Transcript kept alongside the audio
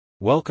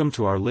Welcome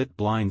to our Lit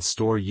Blinds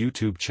Store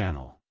YouTube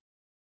channel.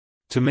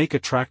 To make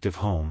attractive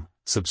home,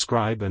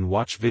 subscribe and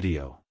watch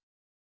video.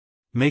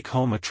 Make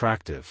home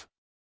attractive.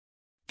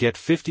 Get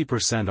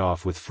 50%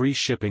 off with free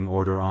shipping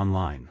order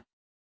online.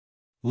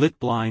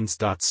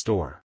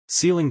 Litblinds.store.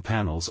 Ceiling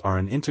panels are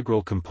an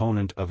integral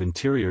component of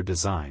interior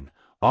design,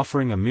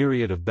 offering a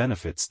myriad of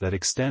benefits that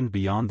extend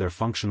beyond their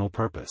functional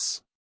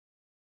purpose.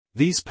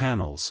 These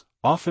panels,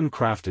 often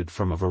crafted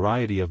from a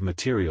variety of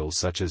materials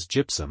such as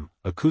gypsum,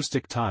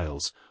 acoustic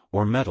tiles,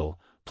 or metal,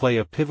 play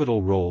a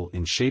pivotal role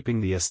in shaping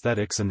the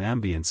aesthetics and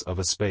ambience of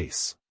a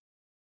space.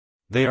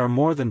 They are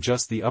more than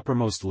just the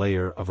uppermost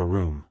layer of a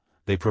room.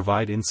 They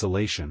provide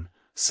insulation,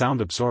 sound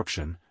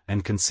absorption,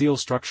 and conceal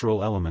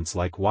structural elements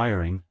like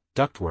wiring,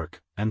 ductwork,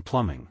 and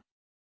plumbing.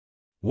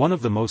 One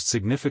of the most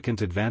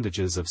significant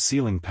advantages of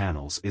ceiling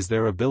panels is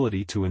their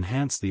ability to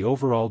enhance the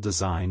overall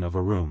design of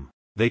a room.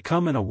 They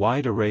come in a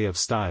wide array of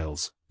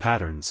styles,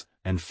 patterns,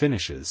 and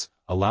finishes,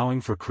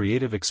 allowing for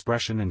creative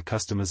expression and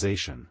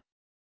customization.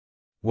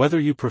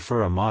 Whether you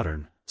prefer a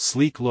modern,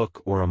 sleek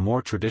look or a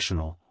more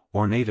traditional,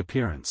 ornate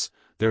appearance,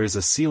 there is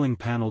a ceiling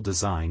panel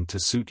designed to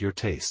suit your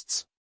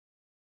tastes.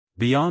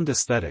 Beyond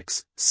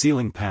aesthetics,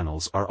 ceiling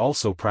panels are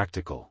also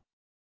practical.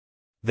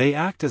 They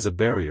act as a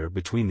barrier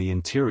between the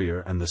interior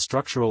and the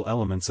structural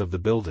elements of the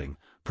building,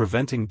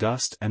 preventing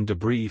dust and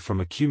debris from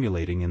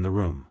accumulating in the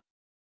room.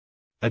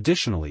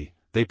 Additionally,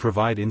 they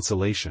provide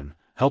insulation,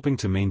 helping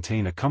to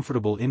maintain a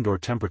comfortable indoor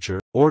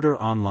temperature. Order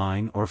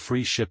online or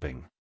free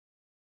shipping.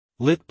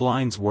 Lit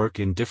Blinds work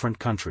in different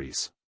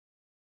countries: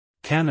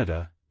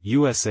 Canada,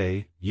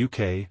 USA,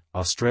 UK,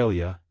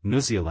 Australia,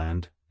 New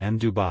Zealand, and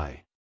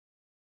Dubai.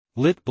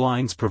 Lit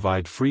Blinds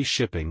provide free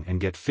shipping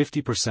and get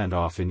 50%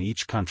 off in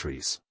each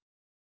countries.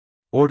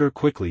 Order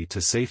quickly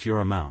to save your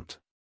amount.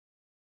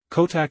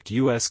 Contact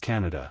US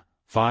Canada,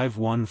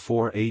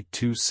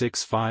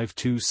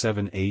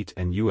 514-826-5278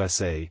 and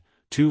USA,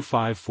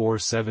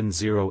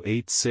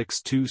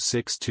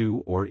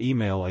 2547086262 or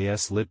email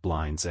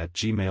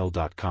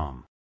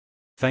aslitblinds@gmail.com.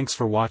 Thanks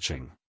for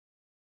watching.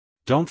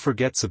 Don't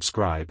forget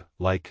subscribe,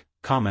 like,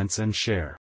 comments and share.